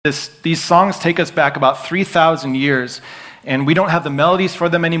These songs take us back about 3,000 years, and we don't have the melodies for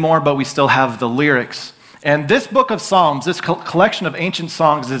them anymore, but we still have the lyrics. And this book of Psalms, this collection of ancient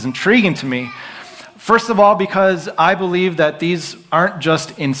songs is intriguing to me. First of all, because I believe that these aren't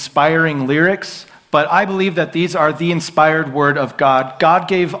just inspiring lyrics, but I believe that these are the inspired word of God. God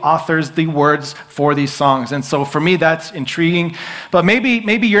gave authors the words for these songs. And so for me, that's intriguing. But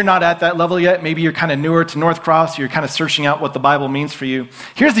maybe you're not at that level yet. Maybe you're kind of newer to North Cross. You're kind of searching out what the Bible means for you.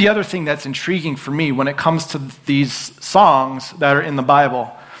 Here's the other thing that's intriguing for me when it comes to these songs that are in the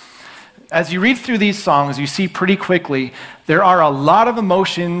Bible. As you read through these songs, you see pretty quickly there are a lot of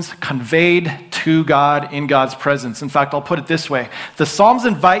emotions conveyed to God in God's presence. In fact, I'll put it this way. The Psalms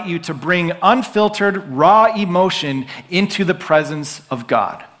invite you to bring unfiltered, raw emotion into the presence of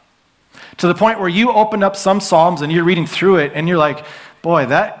God. To the point where you open up some Psalms and you're reading through it and you're like, boy,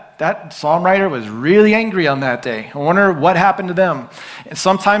 that psalm writer was really angry on that day. I wonder what happened to them. And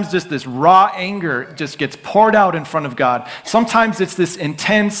sometimes just this raw anger just gets poured out in front of God. Sometimes it's this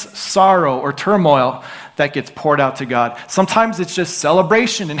intense sorrow or turmoil that gets poured out to God. Sometimes it's just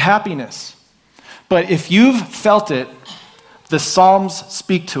celebration and happiness. But if you've felt it, the Psalms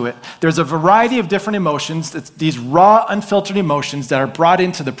speak to it. There's a variety of different emotions. It's these raw, unfiltered emotions that are brought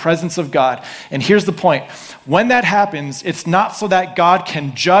into the presence of God. And here's the point. When that happens, it's not so that God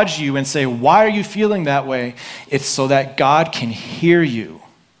can judge you and say, why are you feeling that way? It's so that God can hear you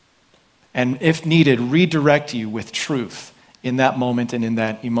and, if needed, redirect you with truth in that moment and in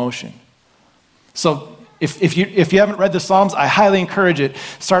that emotion. So if you haven't read the Psalms, I highly encourage it.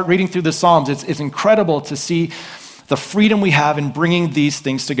 Start reading through the Psalms. It's incredible to see the freedom we have in bringing these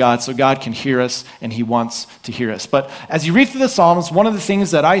things to God so God can hear us and he wants to hear us. But as you read through the Psalms, one of the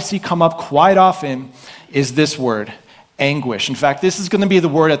things that I see come up quite often is this word, anguish. In fact, this is going to be the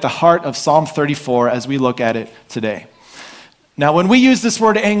word at the heart of Psalm 34 as we look at it today. Now, when we use this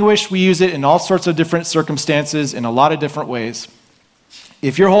word anguish, we use it in all sorts of different circumstances in a lot of different ways.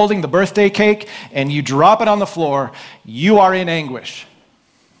 If you're holding the birthday cake and you drop it on the floor, you are in anguish.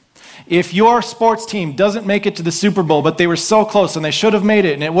 If your sports team doesn't make it to the Super Bowl, but they were so close and they should have made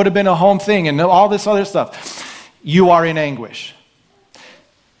it and it would have been a home thing and all this other stuff, you are in anguish.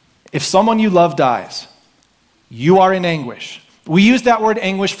 If someone you love dies, you are in anguish. We use that word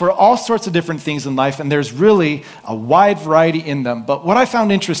anguish for all sorts of different things in life, and there's really a wide variety in them. But what I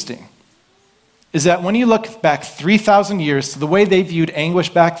found interesting is that when you look back 3,000 years to the way they viewed anguish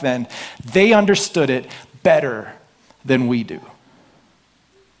back then, they understood it better than we do.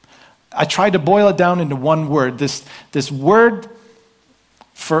 I tried to boil it down into one word. This word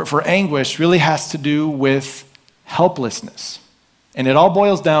for anguish really has to do with helplessness. And it all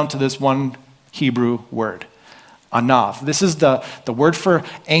boils down to this one Hebrew word, anav. This is the word for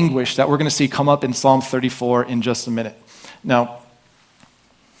anguish that we're going to see come up in Psalm 34 in just a minute. Now,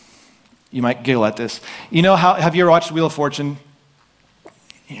 you might giggle at this. You know how, have you ever watched Wheel of Fortune?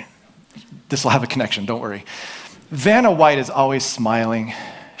 This will have a connection, don't worry. Vanna White is always smiling.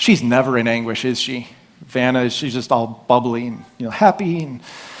 She's never in anguish, is she? Vanna, she's just all bubbly and happy. And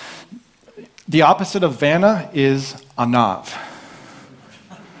the opposite of Vanna is anav.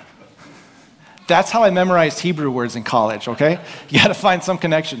 That's how I memorized Hebrew words in college, okay? You got to find some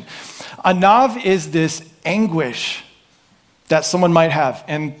connection. Anav is this anguish that someone might have.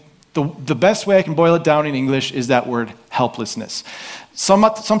 And the best way I can boil it down in English is that word helplessness.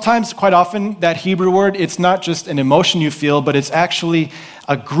 Sometimes, quite often, that Hebrew word, it's not just an emotion you feel, but it's actually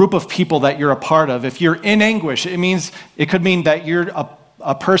a group of people that you're a part of. If you're in anguish, it could mean that you're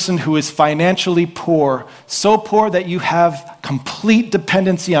a person who is financially poor, so poor that you have complete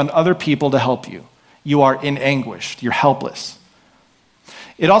dependency on other people to help you. You are in anguish. You're helpless.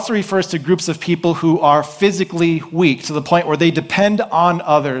 It also refers to groups of people who are physically weak to the point where they depend on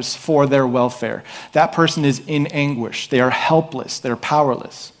others for their welfare. That person is in anguish. They are helpless. They're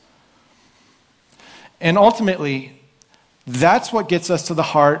powerless. And ultimately, that's what gets us to the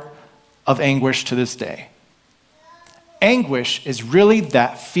heart of anguish to this day. Anguish is really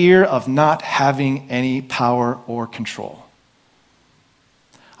that fear of not having any power or control.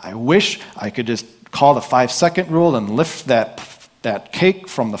 I wish I could just call the 5-second rule and lift that cake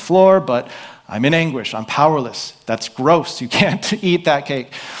from the floor, but I'm in anguish. I'm powerless. That's gross. You can't eat that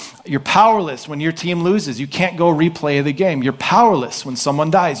cake. You're powerless when your team loses. You can't go replay the game. You're powerless when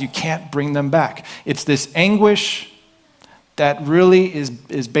someone dies. You can't bring them back. It's this anguish that really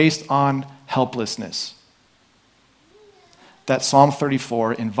is based on helplessness that Psalm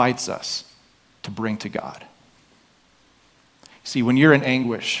 34 invites us to bring to God. See, when you're in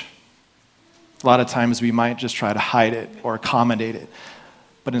anguish, a lot of times we might just try to hide it or accommodate it.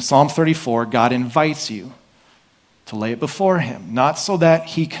 But in Psalm 34, God invites you to lay it before him, not so that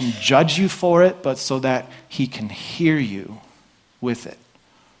he can judge you for it, but so that he can hear you with it,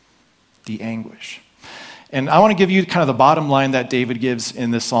 the anguish. And I want to give you kind of the bottom line that David gives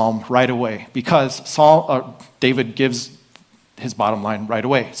in this psalm right away, because David gives his bottom line right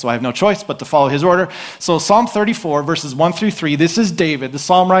away. So I have no choice but to follow his order. So Psalm 34, verses 1 through 3, this is David, the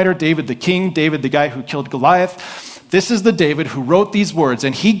psalm writer, David the king, David the guy who killed Goliath. This is the David who wrote these words,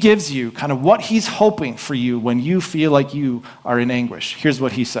 and he gives you kind of what he's hoping for you when you feel like you are in anguish. Here's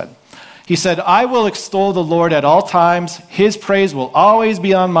what he said. He said, I will extol the Lord at all times. His praise will always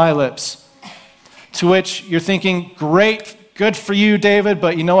be on my lips. To which you're thinking, great, good for you, David,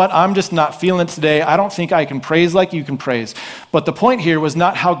 but you know what? I'm just not feeling it today. I don't think I can praise like you can praise. But the point here was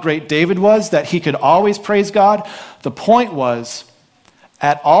not how great David was, that he could always praise God. The point was,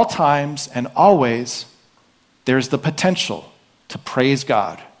 at all times and always, there's the potential to praise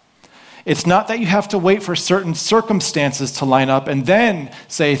God. It's not that you have to wait for certain circumstances to line up and then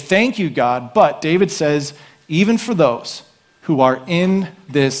say, thank you, God. But David says, even for those who are in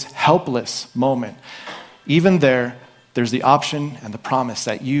this helpless moment, even there's the option and the promise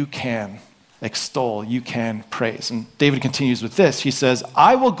that you can extol, you can praise. And David continues with this. He says,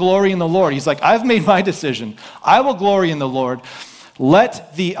 I will glory in the Lord. He's like, I've made my decision. I will glory in the Lord.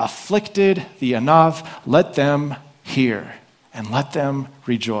 Let the afflicted, the anav, let them hear and let them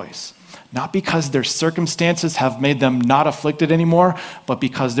rejoice. Not because their circumstances have made them not afflicted anymore, but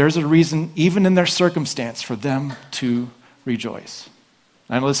because there's a reason, even in their circumstance, for them to rejoice.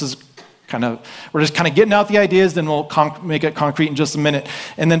 I know this is we're just kind of getting out the ideas, then we'll make it concrete in just a minute.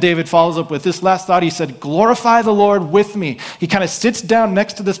 And then David follows up with this last thought. He said, glorify the Lord with me. He kind of sits down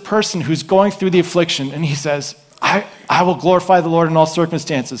next to this person who's going through the affliction, and he says, I will glorify the Lord in all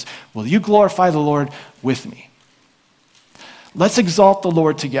circumstances. Will you glorify the Lord with me? Let's exalt the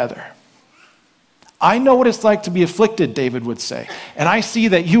Lord together. I know what it's like to be afflicted, David would say, and I see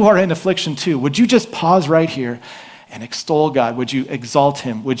that you are in affliction too. Would you just pause right here and extol God? Would you exalt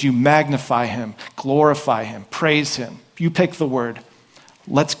him? Would you magnify him, glorify him, praise him? You pick the word.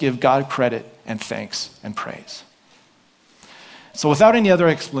 Let's give God credit and thanks and praise. So without any other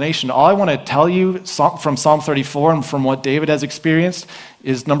explanation, all I want to tell you from Psalm 34 and from what David has experienced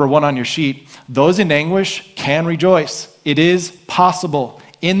is, number one on your sheet, those in anguish can rejoice. It is possible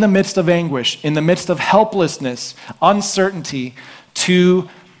in the midst of anguish, in the midst of helplessness, uncertainty, to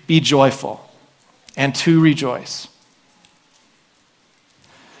be joyful and to rejoice.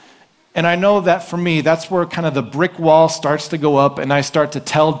 And I know that for me, that's where kind of the brick wall starts to go up, and I start to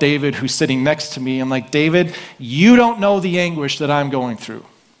tell David, who's sitting next to me, I'm like, David, you don't know the anguish that I'm going through.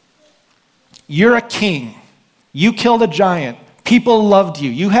 You're a king. You killed a giant. People loved you.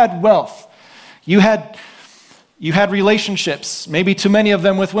 You had wealth. You had relationships, maybe too many of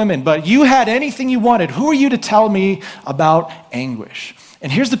them with women, but you had anything you wanted. Who are you to tell me about anguish? And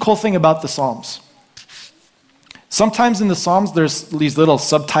here's the cool thing about the Psalms. Sometimes in the Psalms, there's these little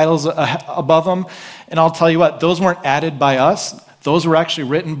subtitles above them, and I'll tell you what, those weren't added by us. Those were actually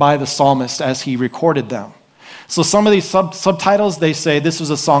written by the psalmist as he recorded them. So some of these subtitles, they say this was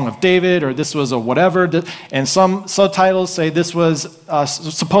a song of David, or this was a whatever, and some subtitles say this was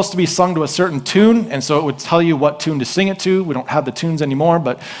supposed to be sung to a certain tune, and so it would tell you what tune to sing it to. We don't have the tunes anymore,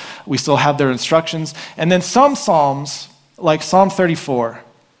 but we still have their instructions. And then some Psalms, like Psalm 34,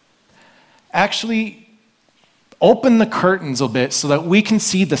 actually open the curtains a bit so that we can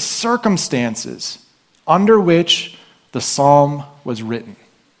see the circumstances under which the psalm was written.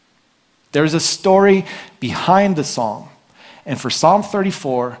 There's a story behind the psalm. And for Psalm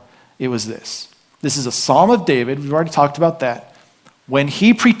 34, it was this. This is a psalm of David. We've already talked about that. When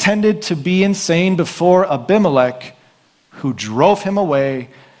he pretended to be insane before Abimelech, who drove him away,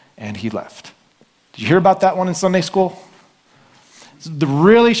 and he left. Did you hear about that one in Sunday school? The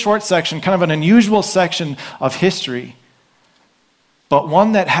really short section, kind of an unusual section of history, but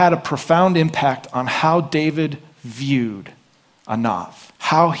one that had a profound impact on how David viewed Anav,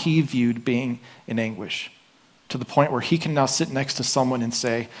 how he viewed being in anguish, to the point where he can now sit next to someone and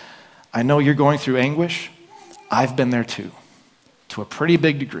say, I know you're going through anguish. I've been there too, to a pretty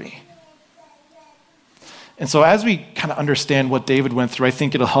big degree. And so as we kind of understand what David went through, I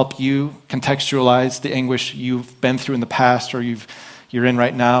think it'll help you contextualize the anguish you've been through in the past, or you're in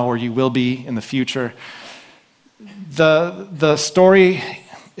right now, or you will be in the future. The story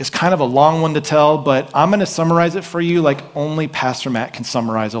is kind of a long one to tell, but I'm going to summarize it for you like only Pastor Matt can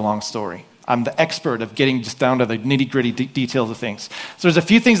summarize a long story. I'm the expert of getting just down to the nitty-gritty details of things. So there's a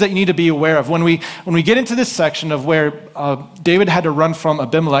few things that you need to be aware of. When we get into this section of where David had to run from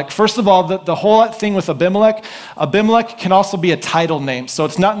Abimelech, first of all, the whole thing with Abimelech can also be a title name. So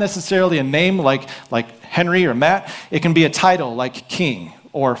it's not necessarily a name like Henry or Matt. It can be a title like king,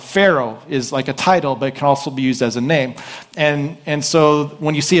 or Pharaoh is like a title, but it can also be used as a name. And so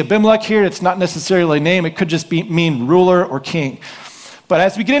when you see Abimelech here, it's not necessarily a name. It could just mean ruler or king. But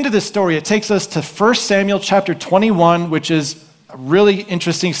as we get into this story, it takes us to 1 Samuel chapter 21, which is a really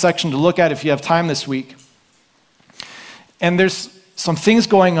interesting section to look at if you have time this week. And there's some things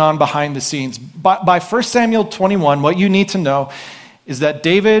going on behind the scenes. By 1 Samuel 21, what you need to know is that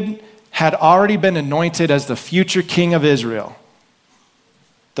David had already been anointed as the future king of Israel.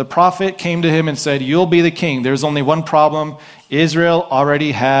 The prophet came to him and said, "You'll be the king." There's only one problem. Israel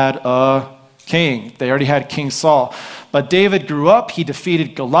already had a king. They already had King Saul. But David grew up, he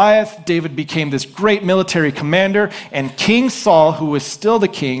defeated Goliath, David became this great military commander, and King Saul, who was still the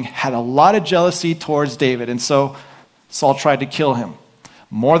king, had a lot of jealousy towards David. And so Saul tried to kill him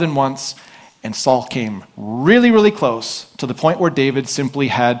more than once, and Saul came really, really close to the point where David simply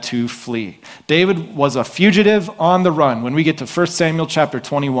had to flee. David was a fugitive on the run when we get to 1 Samuel chapter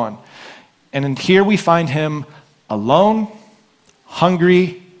 21. And here we find him alone,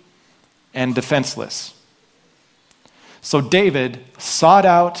 hungry, and defenseless. So David sought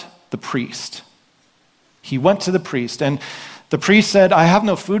out the priest. He went to the priest, and the priest said, "I have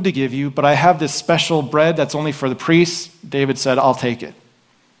no food to give you, but I have this special bread that's only for the priests." David said, "I'll take it."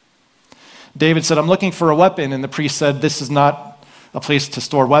 David said, "I'm looking for a weapon," and the priest said, "This is not a place to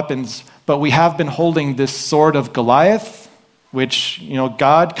store weapons, but we have been holding this sword of Goliath, which,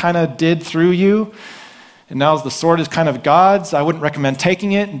 God kind of did through you, and now the sword is kind of God's. I wouldn't recommend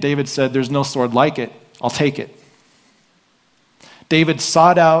taking it." And David said, "There's no sword like it. I'll take it." David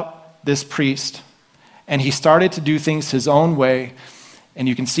sought out this priest, and he started to do things his own way, and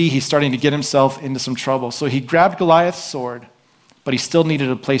you can see he's starting to get himself into some trouble. So he grabbed Goliath's sword, but he still needed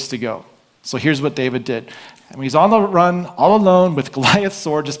a place to go. So here's what David did. And when he's on the run, all alone with Goliath's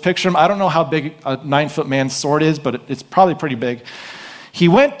sword, just picture him. I don't know how big a 9-foot man's sword is, but it's probably pretty big. He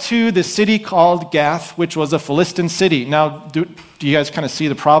went to the city called Gath, which was a Philistine city. Now, do you guys kind of see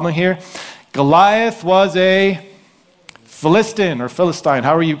the problem here? Goliath was a Philistine or Philistine,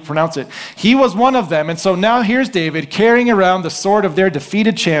 however you pronounce it. He was one of them. And so now here's David carrying around the sword of their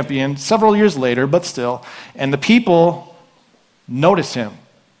defeated champion several years later, but still. And the people notice him.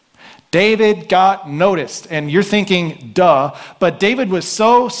 David got noticed. And you're thinking, duh. But David was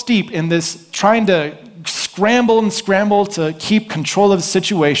so steep in this trying to scramble to keep control of the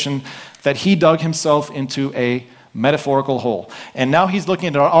situation that he dug himself into a metaphorical hole. And now he's looking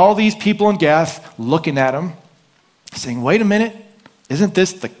at all these people in Gath looking at him, saying, "Wait a minute, isn't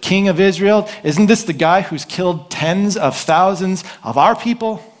this the king of Israel? Isn't this the guy who's killed tens of thousands of our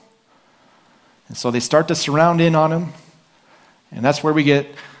people?" And so they start to surround in on him. And that's where we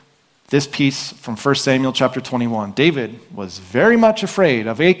get this piece from 1 Samuel chapter 21. David was very much afraid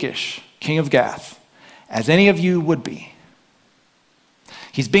of Achish, king of Gath, as any of you would be.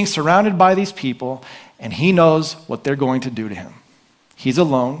 He's being surrounded by these people, and he knows what they're going to do to him. He's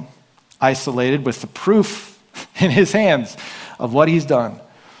alone, isolated, with the proof in his hands of what he's done.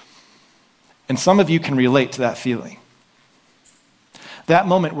 And some of you can relate to that feeling. That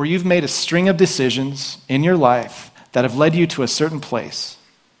moment where you've made a string of decisions in your life that have led you to a certain place,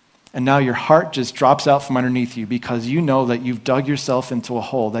 and now your heart just drops out from underneath you because you know that you've dug yourself into a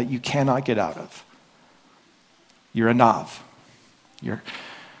hole that you cannot get out of. You're a Nav. You're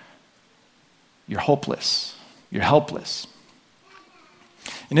hopeless. You're helpless.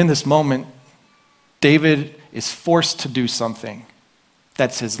 And in this moment, David is forced to do something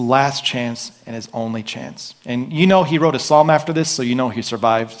that's his last chance and his only chance. And he wrote a psalm after this, so he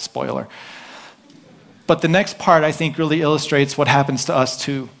survived. Spoiler. But the next part, I think, really illustrates what happens to us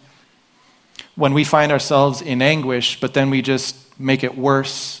too. When we find ourselves in anguish, but then we just make it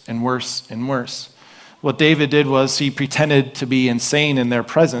worse and worse and worse. What David did was he pretended to be insane in their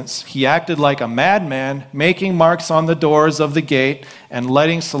presence. He acted like a madman, making marks on the doors of the gate and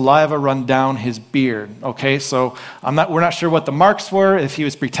letting saliva run down his beard. Okay, so we're not sure what the marks were, if he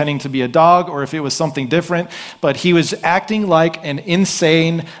was pretending to be a dog or if it was something different, but he was acting like an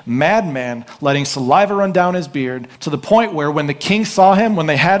insane madman, letting saliva run down his beard to the point where when the king saw him, when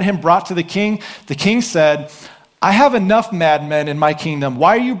they had him brought to the king said, "I have enough madmen in my kingdom.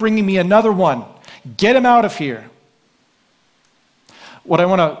 Why are you bringing me another one? Get him out of here." What I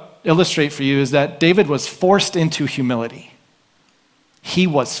want to illustrate for you is that David was forced into humility. He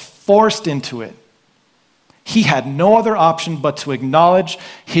was forced into it. He had no other option but to acknowledge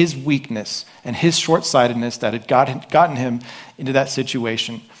his weakness and his short-sightedness that had gotten him into that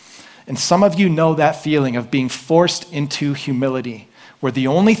situation. And some of you know that feeling of being forced into humility, where the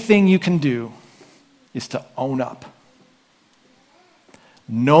only thing you can do is to own up.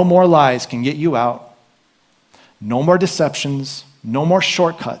 No more lies can get you out. No more deceptions. No more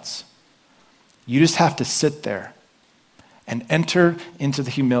shortcuts. You just have to sit there and enter into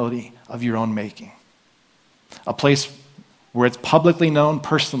the humility of your own making. A place where it's publicly known,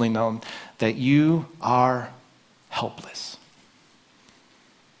 personally known, that you are helpless.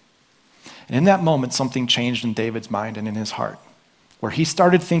 And in that moment, something changed in David's mind and in his heart, where he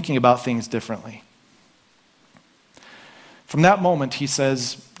started thinking about things differently. From that moment, he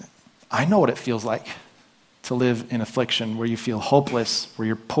says, I know what it feels like to live in affliction, where you feel hopeless, where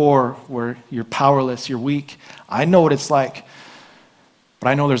you're poor, where you're powerless, you're weak. I know what it's like, but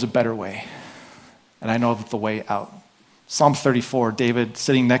I know there's a better way, and I know the way out. Psalm 34, David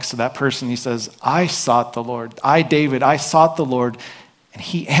sitting next to that person, he says, I sought the Lord. David, I sought the Lord, and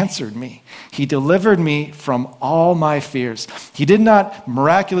he answered me. He delivered me from all my fears. He did not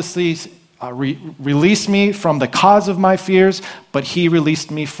miraculously release me from the cause of my fears, but he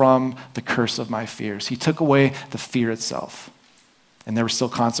released me from the curse of my fears. He took away the fear itself. And there were still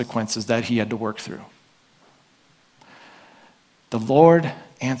consequences that he had to work through. The Lord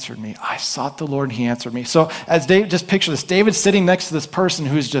answered me. I sought the Lord and he answered me. So as David, just picture this, David's sitting next to this person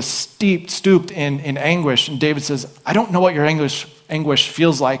who's just stooped in anguish. And David says, I don't know what your anguish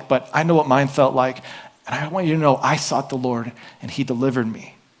feels like, but I know what mine felt like. And I want you to know I sought the Lord and he delivered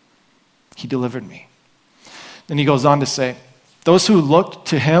me. He delivered me. Then he goes on to say, those who look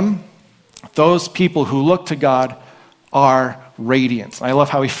to him, those people who look to God are radiant. I love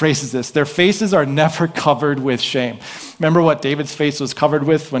how he phrases this. Their faces are never covered with shame. Remember what David's face was covered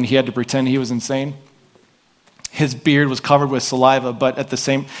with when he had to pretend he was insane? His beard was covered with saliva, but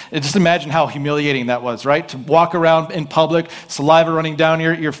just imagine how humiliating that was, right? To walk around in public, saliva running down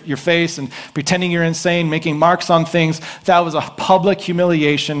your face and pretending you're insane, making marks on things. That was a public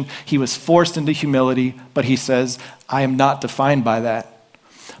humiliation. He was forced into humility, but he says, I am not defined by that.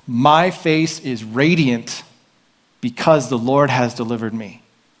 My face is radiant because the Lord has delivered me.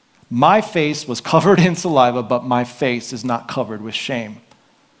 My face was covered in saliva, but my face is not covered with shame.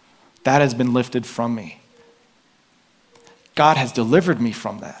 That has been lifted from me. God has delivered me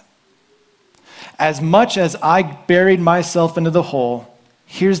from that. As much as I buried myself into the hole,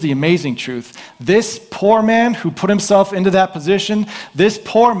 here's the amazing truth. This poor man who put himself into that position, this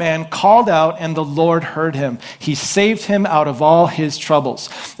poor man called out and the Lord heard him. He saved him out of all his troubles.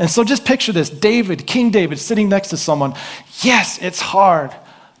 And so just picture this, King David, sitting next to someone. Yes, it's hard,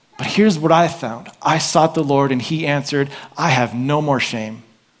 but here's what I found. I sought the Lord and he answered, I have no more shame.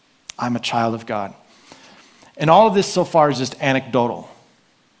 I'm a child of God. And all of this so far is just anecdotal,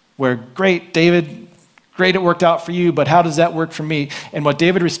 where great, David, great it worked out for you, but how does that work for me? And what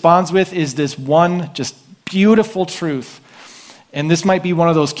David responds with is this one just beautiful truth. And this might be one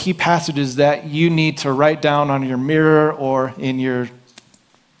of those key passages that you need to write down on your mirror or in your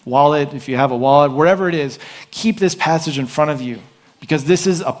wallet, if you have a wallet, wherever it is. Keep this passage in front of you, because this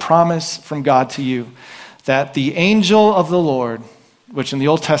is a promise from God to you, that the angel of the Lord, which in the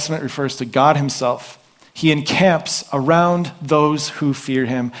Old Testament refers to God himself, he encamps around those who fear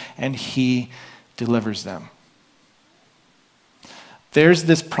him, and he delivers them. There's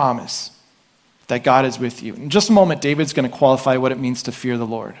this promise that God is with you. In just a moment, David's going to qualify what it means to fear the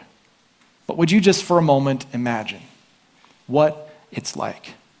Lord. But would you just for a moment imagine what it's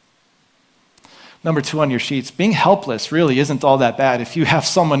like? Number 2 on your sheets, being helpless really isn't all that bad if you have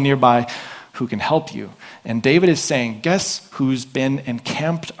someone nearby who can help you. And David is saying, guess who's been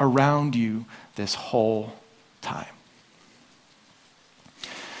encamped around you this whole time?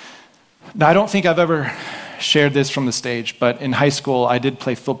 Now, I don't think I've ever shared this from the stage, but in high school, I did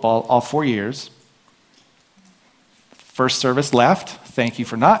play football all 4 years. First service left. Thank you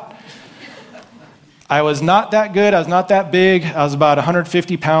for not. I was not that good. I was not that big. I was about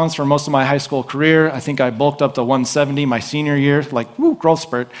 150 pounds for most of my high school career. I think I bulked up to 170 my senior year, growth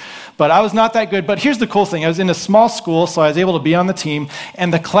spurt. But I was not that good. But here's the cool thing. I was in a small school, so I was able to be on the team.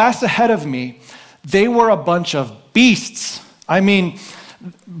 And the class ahead of me, they were a bunch of beasts. I mean,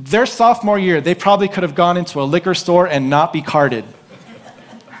 their sophomore year, they probably could have gone into a liquor store and not be carded.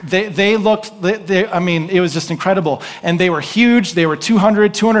 It was just incredible. And they were huge. They were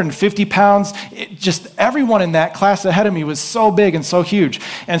 200, 250 pounds. Everyone in that class ahead of me was so big and so huge.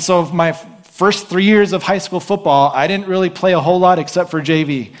 And so my first 3 years of high school football, I didn't really play a whole lot except for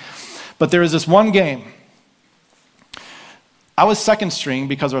JV. But there was this one game. I was second string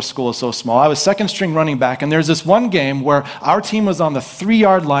because our school is so small. I was second string running back, and there's this one game where our team was on the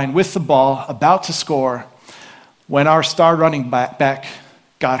 3-yard line with the ball, about to score, when our star running back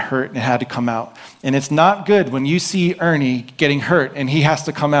got hurt and had to come out. And it's not good when you see Ernie getting hurt and he has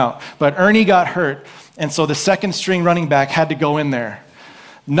to come out. But Ernie got hurt, and so the second string running back had to go in there.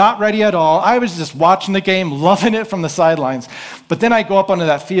 Not ready at all. I was just watching the game, loving it from the sidelines. But then I go up onto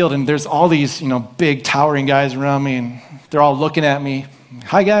that field, and there's all these, big, towering guys around me, and they're all looking at me.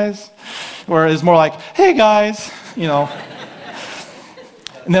 Hi, guys. Or it's more like, hey, guys, And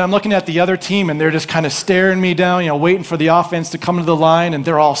then I'm looking at the other team, and they're just kind of staring me down, waiting for the offense to come to the line, and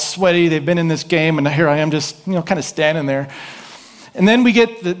they're all sweaty. They've been in this game, and here I am just, kind of standing there. And then we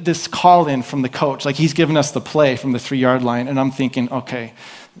get this call in from the coach, like he's giving us the play from the 3-yard line, and I'm thinking, okay,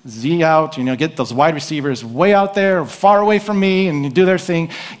 Z out, get those wide receivers way out there, far away from me, and do their thing.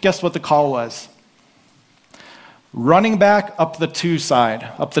 Guess what the call was? Running back up the 2 side,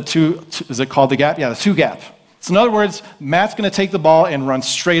 up the 2, is it called the gap? Yeah, the 2 gap. So in other words, Matt's going to take the ball and run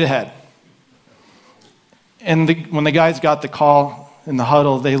straight ahead. And when the guys got the call in the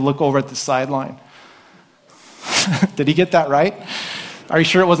huddle, they look over at the sideline. Did he get that right? Are you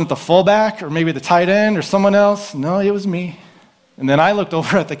sure it wasn't the fullback or maybe the tight end or someone else? No, it was me. And then I looked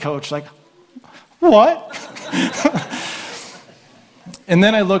over at the coach like, what? And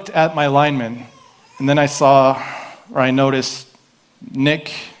then I looked at my linemen, and then I noticed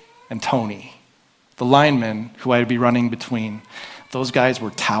Nick and Tony, the linemen who I'd be running between. Those guys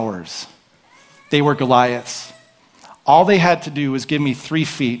were towers. They were Goliaths. All they had to do was give me 3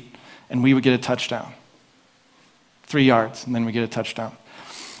 feet, and we would get a touchdown. 3 yards, and then we get a touchdown.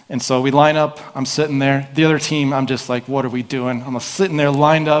 And so we line up, I'm sitting there. The other team, I'm just like, what are we doing? I'm sitting there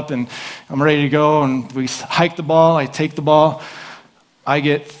lined up, and I'm ready to go, and we hike the ball, I take the ball. I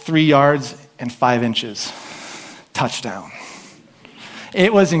get 3 yards and 5 inches. Touchdown.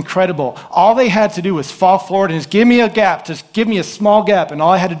 It was incredible. All they had to do was fall forward and just give me a gap, just give me a small gap, and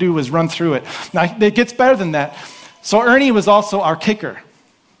all I had to do was run through it. Now, it gets better than that. So Ernie was also our kicker.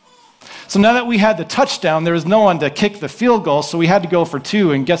 So now that we had the touchdown, there was no one to kick the field goal, so we had to go for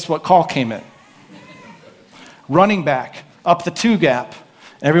 2, and guess what call came in? Running back, up the 2 gap.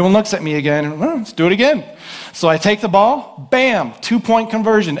 Everyone looks at me again, and let's do it again. So I take the ball, bam, 2-point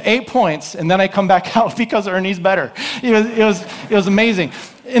conversion, 8 points, and then I come back out because Ernie's better. It was amazing.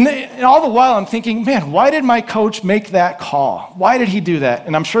 And all the while I'm thinking, man, why did my coach make that call? Why did he do that?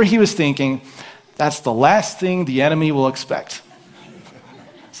 And I'm sure he was thinking, that's the last thing the enemy will expect.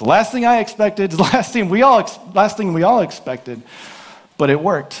 It's the last thing I expected. It's the last thing we all expected. But it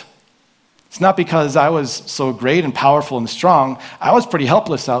worked. It's not because I was so great and powerful and strong. I was pretty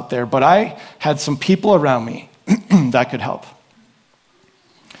helpless out there, but I had some people around me that could help.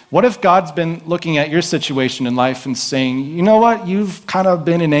 What if God's been looking at your situation in life and saying, you know what, you've kind of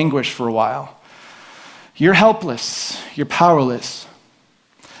been in anguish for a while. You're helpless, you're powerless.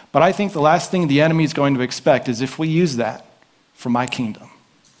 But I think the last thing the enemy is going to expect is if we use that for my kingdom.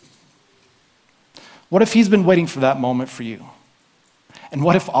 What if he's been waiting for that moment for you? And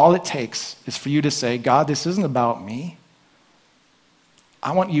what if all it takes is for you to say, God, this isn't about me.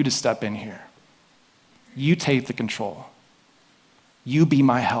 I want you to step in here. You take the control. You be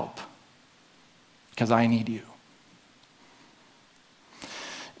my help because I need you.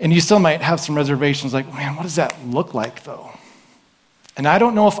 And you still might have some reservations like, man, what does that look like though? And I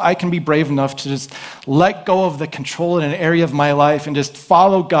don't know if I can be brave enough to just let go of the control in an area of my life and just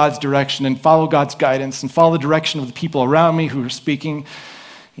follow God's direction and follow God's guidance and follow the direction of the people around me who are speaking,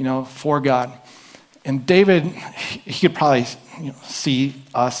 for God. And David, he could probably see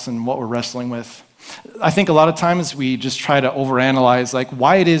us and what we're wrestling with. I think a lot of times we just try to overanalyze like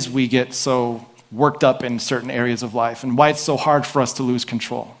why it is we get so worked up in certain areas of life and why it's so hard for us to lose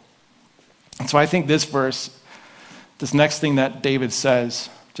control. And so I think this verse, this next thing that David says,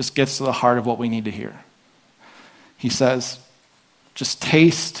 just gets to the heart of what we need to hear. He says, just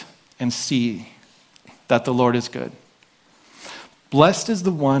taste and see that the Lord is good. Blessed is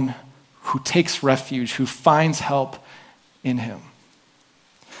the one who takes refuge, who finds help in him.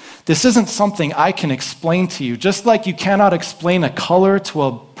 This isn't something I can explain to you. Just like you cannot explain a color to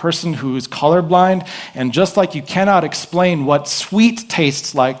a person who is colorblind, and just like you cannot explain what sweet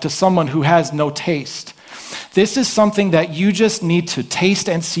tastes like to someone who has no taste. This is something that you just need to taste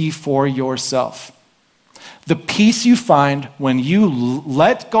and see for yourself. The peace you find when you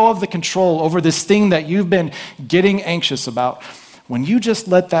let go of the control over this thing that you've been getting anxious about, when you just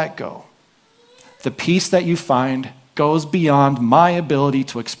let that go, the peace that you find goes beyond my ability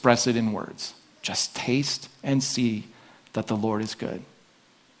to express it in words. Just taste and see that the Lord is good.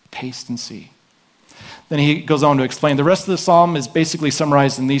 Taste and see. Then he goes on to explain. The rest of the psalm is basically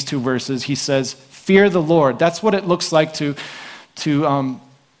summarized in these two verses. He says, fear the Lord. That's what it looks like to open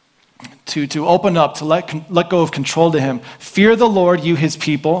up, to let go of control to him. Fear the Lord, you his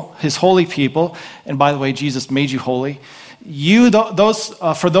people, his holy people. And by the way, Jesus made you holy.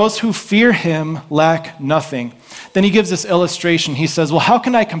 For those who fear him lack nothing. Then he gives this illustration. He says, well, how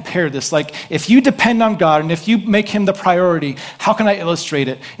can I compare this? Like, if you depend on God and if you make him the priority, how can I illustrate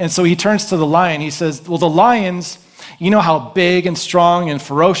it? And so he turns to the lion. He says, well, the lions, you know how big and strong and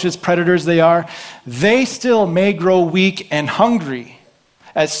ferocious predators they are? They still may grow weak and hungry.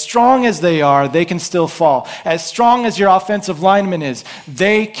 As strong as they are, they can still fall. As strong as your offensive lineman is,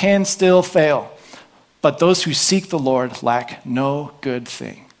 they can still fail. But those who seek the Lord lack no good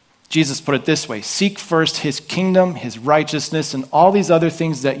thing. Jesus put it this way, seek first his kingdom, his righteousness, and all these other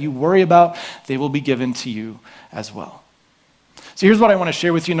things that you worry about, they will be given to you as well. So here's what I want to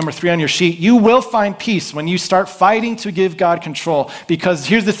share with you, number 3 on your sheet. You will find peace when you start fighting to give God control. Because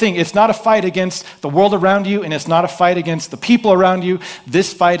here's the thing, it's not a fight against the world around you, and it's not a fight against the people around you.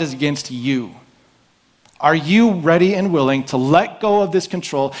 This fight is against you. Are you ready and willing to let go of this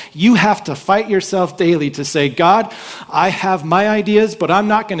control? You have to fight yourself daily to say, God, I have my ideas, but I'm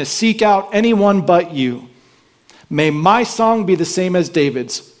not going to seek out anyone but you. May my song be the same as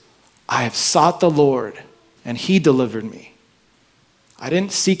David's. I have sought the Lord, and he delivered me. I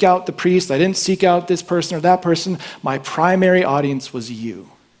didn't seek out the priest. I didn't seek out this person or that person. My primary audience was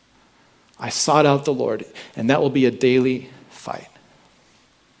you. I sought out the Lord, and that will be a daily fight.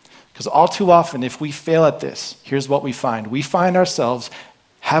 Because all too often, if we fail at this, here's what we find. We find ourselves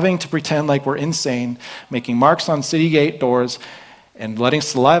having to pretend like we're insane, making marks on city gate doors, and letting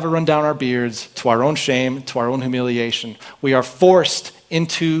saliva run down our beards to our own shame, to our own humiliation. We are forced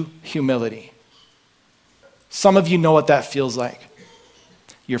into humility. Some of you know what that feels like.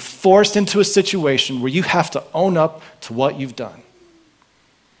 You're forced into a situation where you have to own up to what you've done.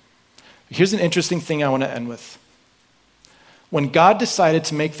 Here's an interesting thing I want to end with. When God decided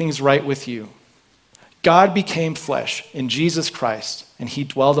to make things right with you, God became flesh in Jesus Christ, and he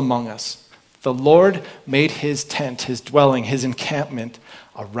dwelled among us. The Lord made his tent, his dwelling, his encampment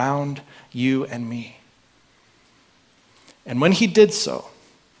around you and me. And when he did so,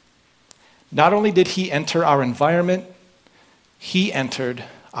 not only did he enter our environment, he entered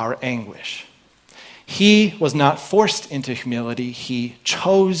our anguish. He was not forced into humility, he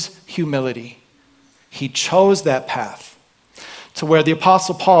chose humility. He chose that path. To where the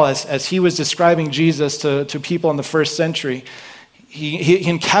Apostle Paul, as he was describing Jesus to people in the first century, he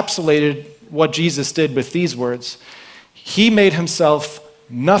encapsulated what Jesus did with these words. He made himself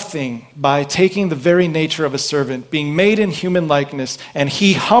nothing by taking the very nature of a servant, being made in human likeness, and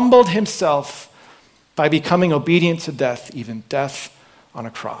he humbled himself by becoming obedient to death, even death on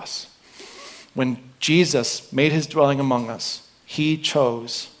a cross. When Jesus made his dwelling among us, he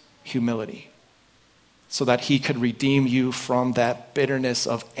chose humility, so that he could redeem you from that bitterness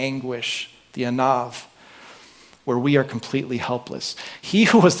of anguish, the anav, where we are completely helpless. He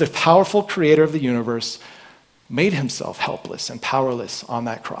who was the powerful creator of the universe made himself helpless and powerless on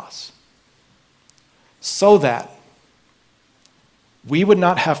that cross, so that we would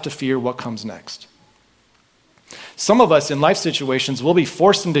not have to fear what comes next. Some of us in life situations will be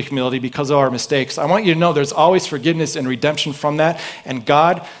forced into humility because of our mistakes. I want you to know there's always forgiveness and redemption from that, and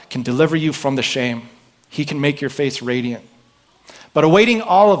God can deliver you from the shame. He can make your face radiant. But awaiting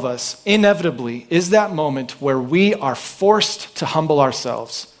all of us, inevitably, is that moment where we are forced to humble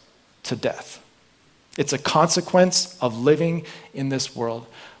ourselves to death. It's a consequence of living in this world.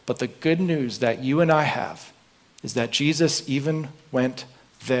 But the good news that you and I have is that Jesus even went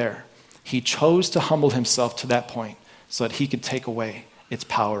there. He chose to humble himself to that point so that he could take away its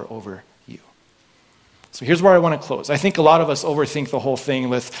power over you. So here's where I want to close. I think a lot of us overthink the whole thing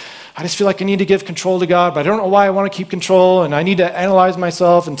with, I just feel like I need to give control to God, but I don't know why I want to keep control, and I need to analyze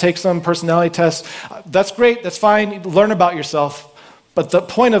myself and take some personality tests. That's great, that's fine, learn about yourself. But the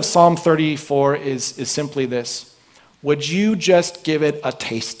point of Psalm 34 is simply this. Would you just give it a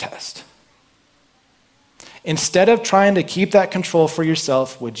taste test? Instead of trying to keep that control for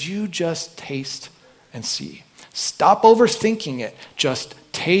yourself, would you just taste and see? Stop overthinking it. Just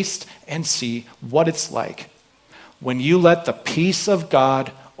taste and see what it's like when you let the peace of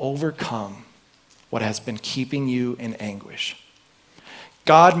God overcome what has been keeping you in anguish.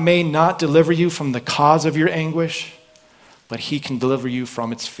 God may not deliver you from the cause of your anguish, but he can deliver you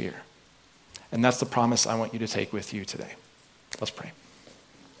from its fear. And that's the promise I want you to take with you today. Let's pray.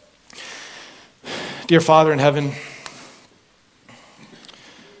 Dear Father in heaven,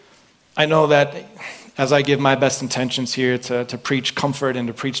 I know that as I give my best intentions here to preach comfort and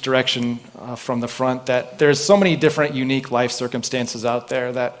to preach direction from the front, that there's so many different unique life circumstances out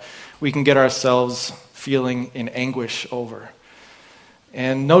there that we can get ourselves feeling in anguish over.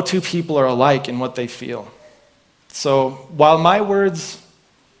 And no two people are alike in what they feel. So while my words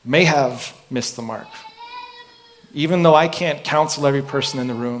may have missed the mark, even though I can't counsel every person in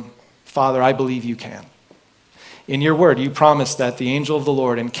the room, Father, I believe you can. In your word, you promise that the angel of the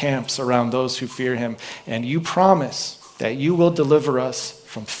Lord encamps around those who fear him, and you promise that you will deliver us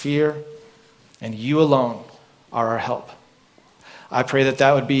from fear, and you alone are our help. I pray that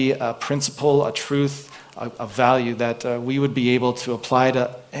that would be a principle, a truth, a value that we would be able to apply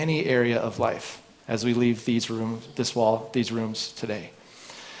to any area of life as we leave these rooms today.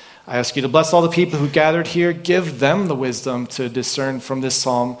 I ask you to bless all the people who gathered here. Give them the wisdom to discern from this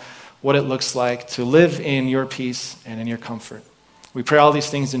psalm what it looks like to live in your peace and in your comfort. We pray all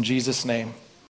these things in Jesus' name.